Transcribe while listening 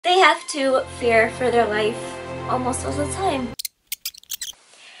have to fear for their life almost all the time.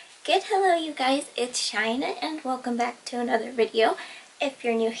 Good hello you guys, it's Shine and welcome back to another video. If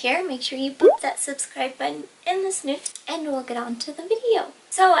you're new here, make sure you boop that subscribe button in the snoot and we'll get on to the video.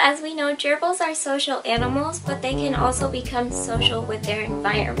 So as we know, gerbils are social animals, but they can also become social with their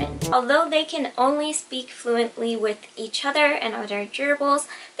environment. Although they can only speak fluently with each other and other gerbils,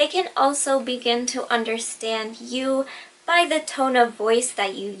 they can also begin to understand you by the tone of voice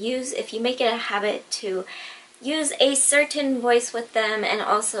that you use. If you make it a habit to use a certain voice with them and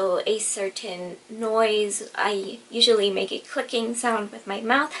also a certain noise. I usually make a clicking sound with my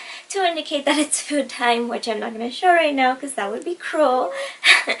mouth to indicate that it's food time, which I'm not going to show right now because that would be cruel.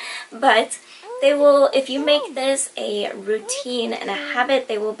 But they will, if you make this a routine and a habit,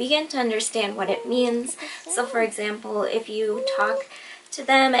 they will begin to understand what it means. So for example, if you talk to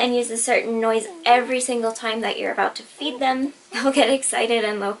them and use a certain noise every single time that you're about to feed them, they'll get excited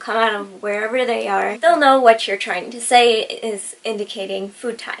and they'll come out of wherever they are. They'll know what you're trying to say is indicating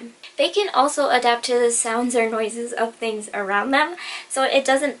food time. They can also adapt to the sounds or noises of things around them, so it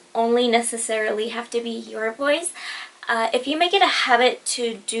doesn't only necessarily have to be your voice. If you make it a habit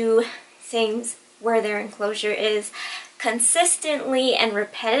to do things where their enclosure is consistently and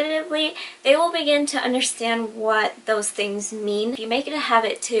repetitively, they will begin to understand what those things mean. If you make it a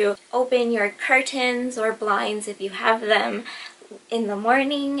habit to open your curtains or blinds, if you have them, in the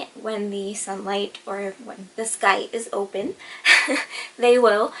morning when the sunlight or when the sky is open, they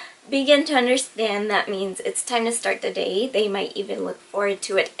will begin to understand that means it's time to start the day. They might even look forward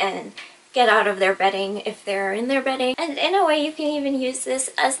to it and get out of their bedding if they're in their bedding. And in a way, you can even use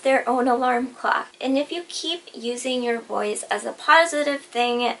this as their own alarm clock. And if you keep using your voice as a positive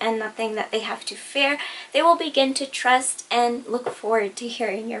thing and nothing that they have to fear, they will begin to trust and look forward to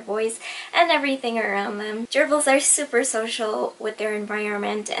hearing your voice and everything around them. Gerbils are super social with their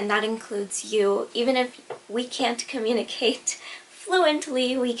environment, and that includes you. Even if we can't communicate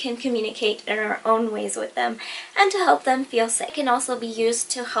fluently, we can communicate in our own ways with them and to help them feel safe. It can also be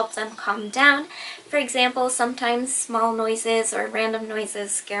used to help them calm down. For example, sometimes small noises or random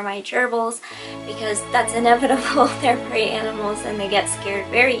noises scare my gerbils because that's inevitable. They're prey animals and they get scared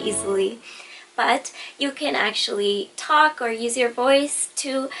very easily. But you can actually talk or use your voice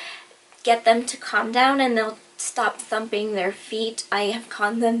to get them to calm down and they'll stop thumping their feet. I have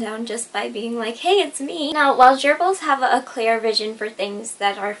calmed them down just by being like, hey, it's me. Now, while gerbils have a clear vision for things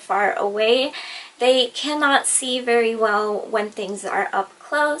that are far away, they cannot see very well when things are up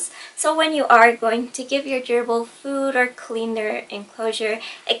close. So when you are going to give your gerbil food or clean their enclosure,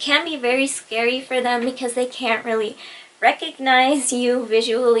 it can be very scary for them because they can't really recognize you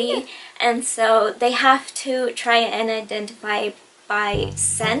visually, and so they have to try and identify by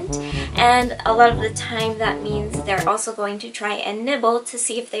scent, and a lot of the time that means they're also going to try and nibble to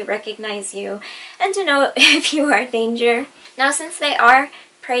see if they recognize you and to know if you are danger. Now, since they are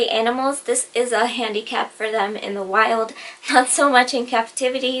prey animals, this is a handicap for them in the wild, not so much in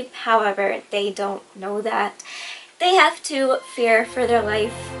captivity. However, they don't know that. They have to fear for their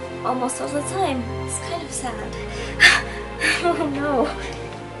life almost all the time. It's kind of sad. Oh no.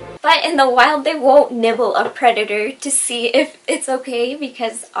 But in the wild, they won't nibble a predator to see if it's okay,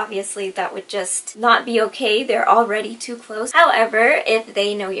 because obviously that would just not be okay. They're already too close. However, if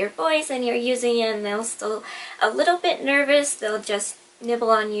they know your voice and you're using it and they're still a little bit nervous, they'll just nibble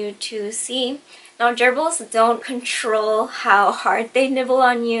on you to see. Now, gerbils don't control how hard they nibble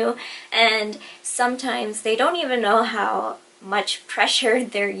on you, and sometimes they don't even know how much pressure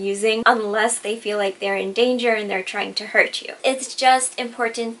they're using unless they feel like they're in danger and they're trying to hurt you. It's just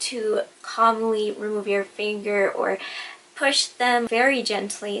important to calmly remove your finger or push them very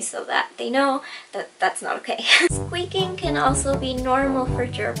gently so that they know that that's not okay. Squeaking can also be normal for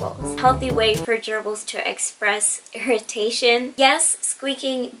gerbils. A healthy way for gerbils to express irritation. Yes,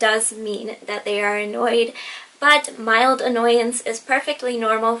 squeaking does mean that they are annoyed, but mild annoyance is perfectly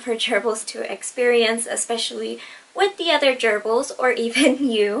normal for gerbils to experience, especially with the other gerbils or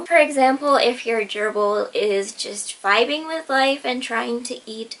even you. For example, if your gerbil is just vibing with life and trying to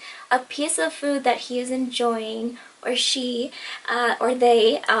eat a piece of food that he is enjoying, or she or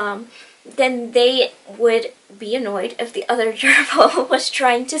they, then they would be annoyed if the other gerbil was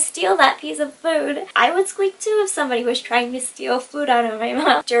trying to steal that piece of food. I would squeak too if somebody was trying to steal food out of my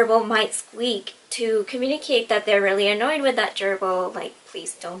mouth. Gerbil might squeak to communicate that they're really annoyed with that gerbil, like,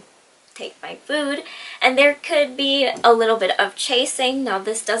 please don't take my food. And there could be a little bit of chasing. Now,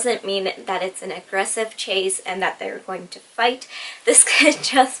 this doesn't mean that it's an aggressive chase and that they're going to fight. This could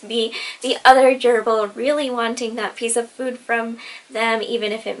just be the other gerbil really wanting that piece of food from them,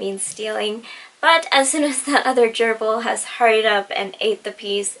 even if it means stealing. But as soon as that other gerbil has hurried up and ate the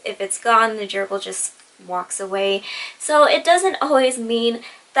piece, if it's gone, the gerbil just walks away. So it doesn't always mean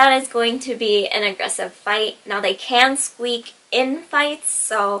that it's going to be an aggressive fight. Now they can squeak in fights,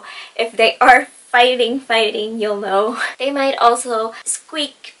 so if they are fighting, you'll know. They might also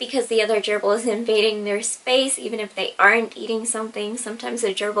squeak because the other gerbil is invading their space, even if they aren't eating something. Sometimes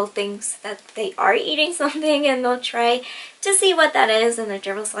the gerbil thinks that they are eating something and they'll try to see what that is, and the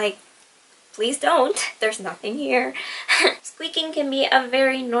gerbil's like, please don't, there's nothing here. Squeaking can be a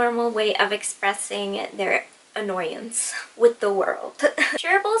very normal way of expressing their annoyance with the world.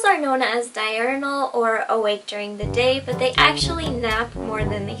 Gerbils are known as diurnal or awake during the day, but they actually nap more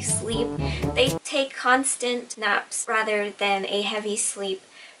than they sleep. They take constant naps rather than a heavy sleep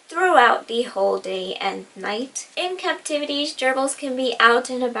throughout the whole day and night. In captivity, gerbils can be out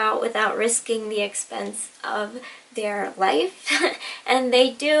and about without risking the expense of their life, and they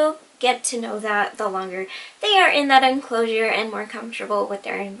do get to know that the longer they are in that enclosure and more comfortable with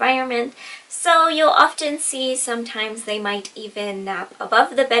their environment. So you'll often see sometimes they might even nap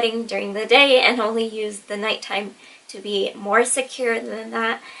above the bedding during the day and only use the nighttime to be more secure than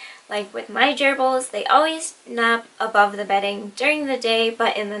that. Like with my gerbils, they always nap above the bedding during the day,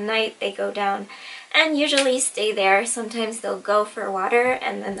 but in the night they go down and usually stay there. Sometimes they'll go for water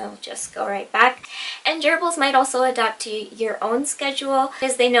and then they'll just go right back. And gerbils might also adapt to your own schedule,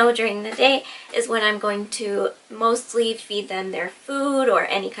 because they know during the day is when I'm going to mostly feed them their food or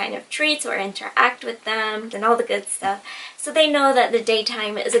any kind of treats or interact with them and all the good stuff. So they know that the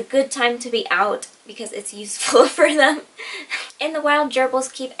daytime is a good time to be out because it's useful for them. In the wild,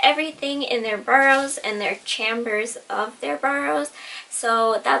 gerbils keep everything in their burrows and their chambers of their burrows.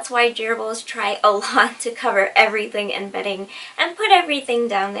 So that's why gerbils try a lot to cover everything in bedding and put everything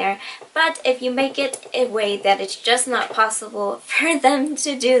down there. But if you make it a way that it's just not possible for them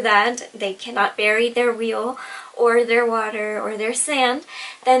to do that, they cannot bury their wheel or their water or their sand,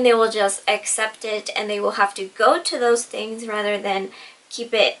 then they will just accept it and they will have to go to those things rather than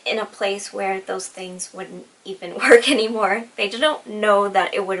keep it in a place where those things wouldn't even work anymore. They don't know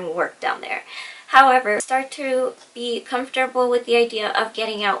that it wouldn't work down there. However, start to be comfortable with the idea of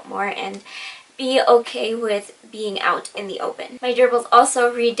getting out more and be okay with being out in the open. My gerbils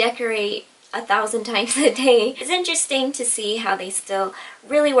also redecorate 1,000 times a day. It's interesting to see how they still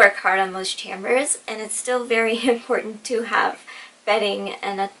really work hard on those chambers, and it's still very important to have bedding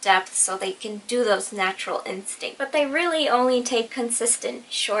and a depth so they can do those natural instincts. But they really only take consistent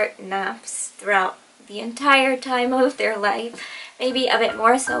short naps throughout the entire time of their life. Maybe a bit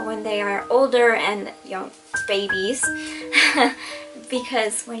more so when they are older and young babies.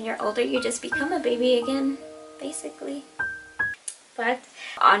 Because when you're older, you just become a baby again, basically. But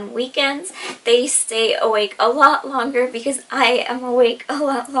on weekends, they stay awake a lot longer because I am awake a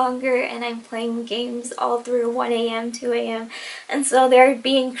lot longer and I'm playing games all through 1 a.m., 2 a.m. And so they're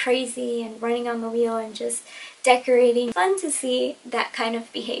being crazy and running on the wheel and just decorating. Fun to see that kind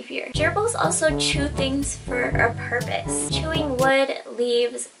of behavior. Gerbils also chew things for a purpose. Chewing wood,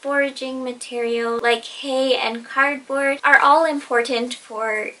 leaves, foraging material like hay and cardboard are all important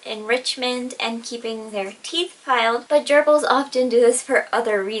for enrichment and keeping their teeth filed, but gerbils often do this for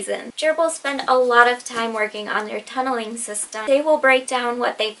other reasons. Gerbils spend a lot of time working on their tunneling system. They will break down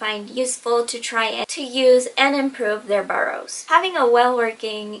what they find useful to try to use and improve their burrows. Having a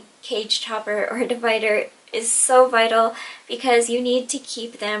well-working cage topper or divider is so vital because you need to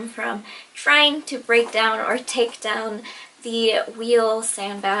keep them from trying to break down or take down the wheel,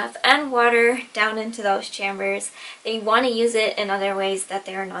 sand bath, and water down into those chambers. They want to use it in other ways that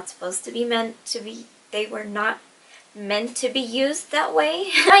they are not supposed to be they were not meant to be used that way.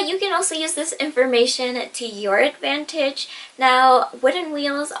 But you can also use this information to your advantage. Now, wooden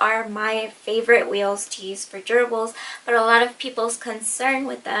wheels are my favorite wheels to use for gerbils, but a lot of people's concern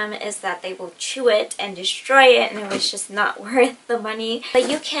with them is that they will chew it and destroy it, and it was just not worth the money.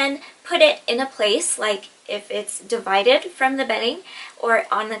 But you can put it in a place, like if it's divided from the bedding or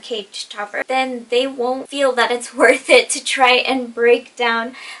on the cage topper, then they won't feel that it's worth it to try and break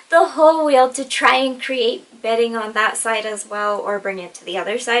down the whole wheel to try and create bedding on that side as well, or bring it to the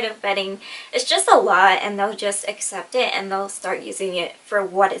other side of bedding. It's just a lot, and they'll just accept it and they'll start using it for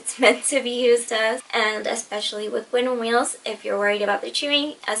what it's meant to be used as. And especially with wooden wheels, if you're worried about the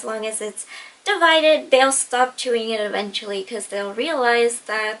chewing, as long as it's divided, they'll stop chewing it eventually because they'll realize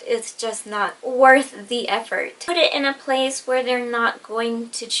that it's just not worth the effort. Put it in a place where they're not going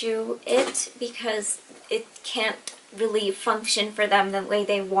to chew it because it can't really function for them the way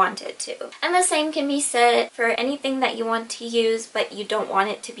they want it to. And the same can be said for anything that you want to use but you don't want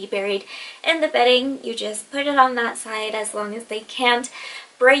it to be buried in the bedding. You just put it on that side as long as they can't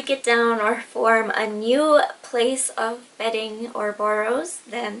break it down or form a new place of bedding or burrows,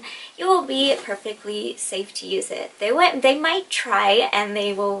 then you will be perfectly safe to use it. They might try and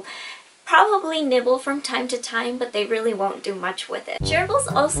they will probably nibble from time to time, but they really won't do much with it.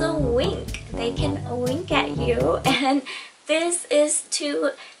 Gerbils also wink. They can wink at you, and this is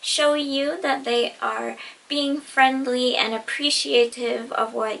to show you that they are being friendly and appreciative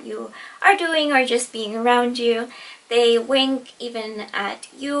of what you are doing or just being around you. They wink even at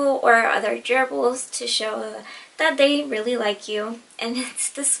you or other gerbils to show that they really like you, and it's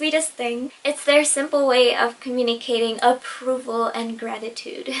the sweetest thing. It's their simple way of communicating approval and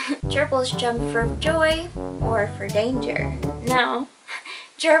gratitude. Gerbils jump for joy or for danger. Now,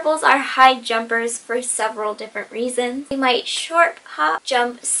 gerbils are high jumpers for several different reasons. They might short hop,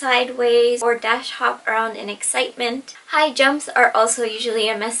 jump sideways, or dash hop around in excitement. High jumps are also usually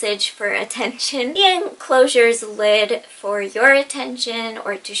a message for attention. The enclosure's lid for your attention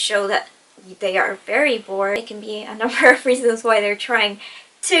or to show that they are very bored. It can be a number of reasons why they're trying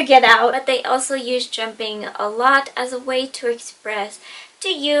to get out, but they also use jumping a lot as a way to express to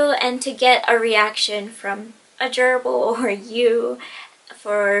you and to get a reaction from a gerbil or you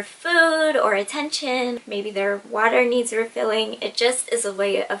for food or attention. Maybe their water needs refilling. It just is a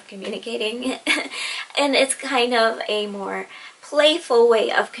way of communicating and it's kind of a more playful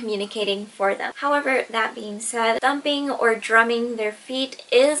way of communicating for them. However, that being said, thumping or drumming their feet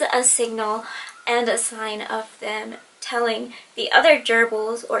is a signal and a sign of them telling the other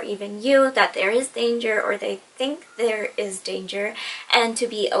gerbils or even you that there is danger or they think there is danger, and to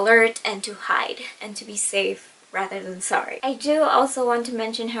be alert and to hide and to be safe rather than sorry. I do also want to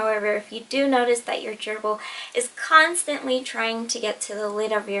mention, however, if you do notice that your gerbil is constantly trying to get to the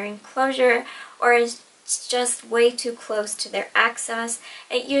lid of your enclosure or is just way too close to their access,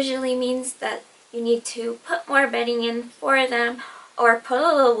 it usually means that you need to put more bedding in for them or put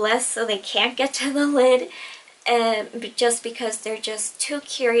a little less so they can't get to the lid, just because they're just too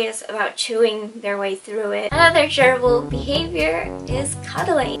curious about chewing their way through it. Another gerbil behavior is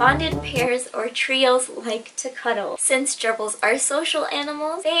cuddling. Bonded pairs or trios like to cuddle. Since gerbils are social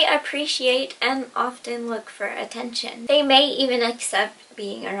animals, they appreciate and often look for attention. They may even accept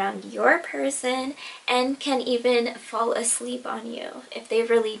being around your person and can even fall asleep on you if they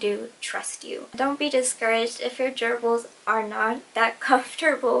really do trust you. Don't be discouraged if your gerbils are not that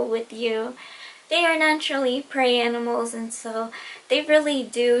comfortable with you. They are naturally prey animals, and so they really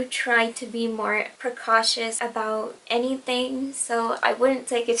do try to be more precautious about anything, so I wouldn't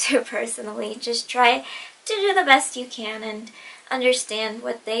take it too personally. Just try to do the best you can and understand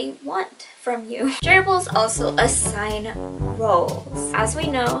what they want from you. Gerbils also assign roles. As we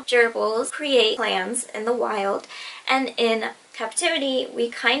know, gerbils create clans in the wild, and in captivity, we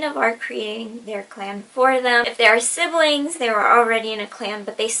kind of are creating their clan for them. If they are siblings, they were already in a clan,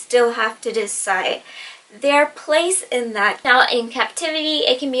 but they still have to decide their place in that. Now, in captivity,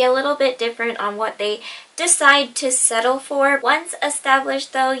 it can be a little bit different on what they decide to settle for. Once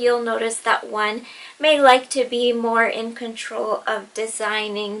established, though, you'll notice that one may like to be more in control of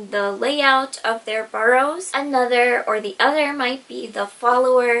designing the layout of their burrows. Another or the other might be the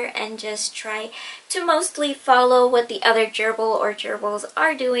follower and just try to mostly follow what the other gerbil or gerbils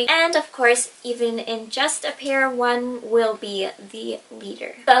are doing. And of course, even in just a pair, one will be the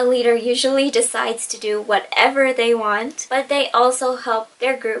leader. The leader usually decides to do whatever they want, but they also help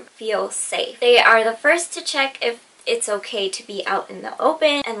their group feel safe. They are the first to check if it's okay to be out in the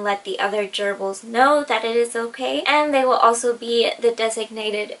open and let the other gerbils know that it is okay, and they will also be the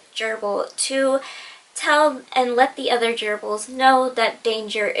designated gerbil to tell and let the other gerbils know that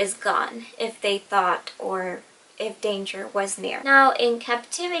danger is gone if they thought or if danger was near. Now, in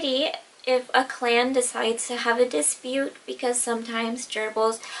captivity, if a clan decides to have a dispute, because sometimes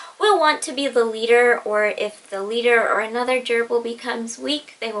gerbils will want to be the leader, or if the leader or another gerbil becomes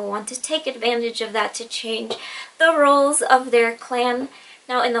weak, they will want to take advantage of that to change the roles of their clan.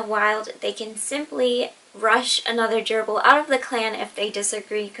 Now, in the wild, they can simply rush another gerbil out of the clan if they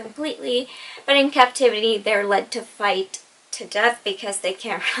disagree completely, but in captivity, they're led to fight to death because they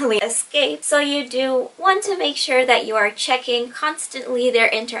can't really escape. So you do want to make sure that you are checking constantly their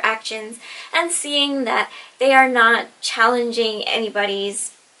interactions and seeing that they are not challenging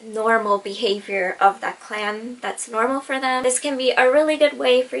anybody's normal behavior of that clan that's normal for them. This can be a really good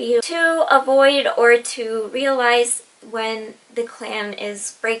way for you to avoid or to realize when the clan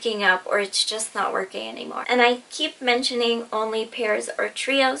is breaking up or it's just not working anymore. And I keep mentioning only pairs or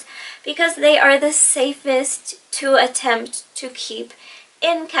trios because they are the safest to attempt to keep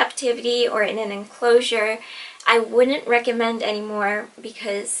in captivity or in an enclosure. I wouldn't recommend anymore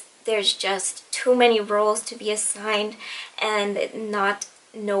because there's just too many roles to be assigned and not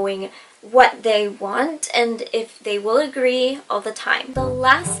knowing what they want and if they will agree all the time. The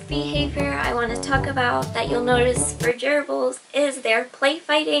last behavior I want to talk about that you'll notice for gerbils is their play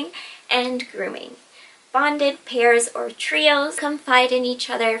fighting and grooming. Bonded pairs or trios confide in each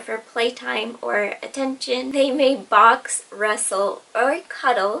other for playtime or attention. They may box, wrestle, or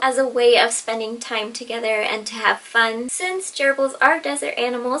cuddle as a way of spending time together and to have fun. Since gerbils are desert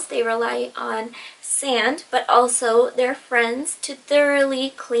animals, they rely on sand, but also their friends to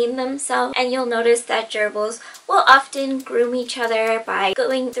thoroughly clean themselves. And you'll notice that gerbils will often groom each other by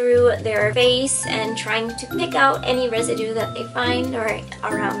going through their face and trying to pick out any residue that they find or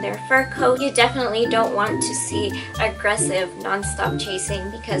around their fur coat. You definitely don't want to see aggressive non-stop chasing,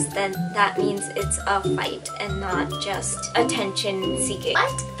 because then that means it's a fight and not just attention seeking.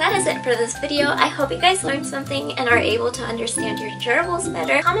 But that is it for this video. I hope you guys learned something and are able to understand your gerbils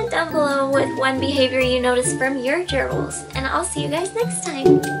better. Comment down below with one behavior you notice from your gerbils, and I'll see you guys next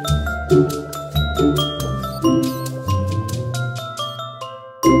time.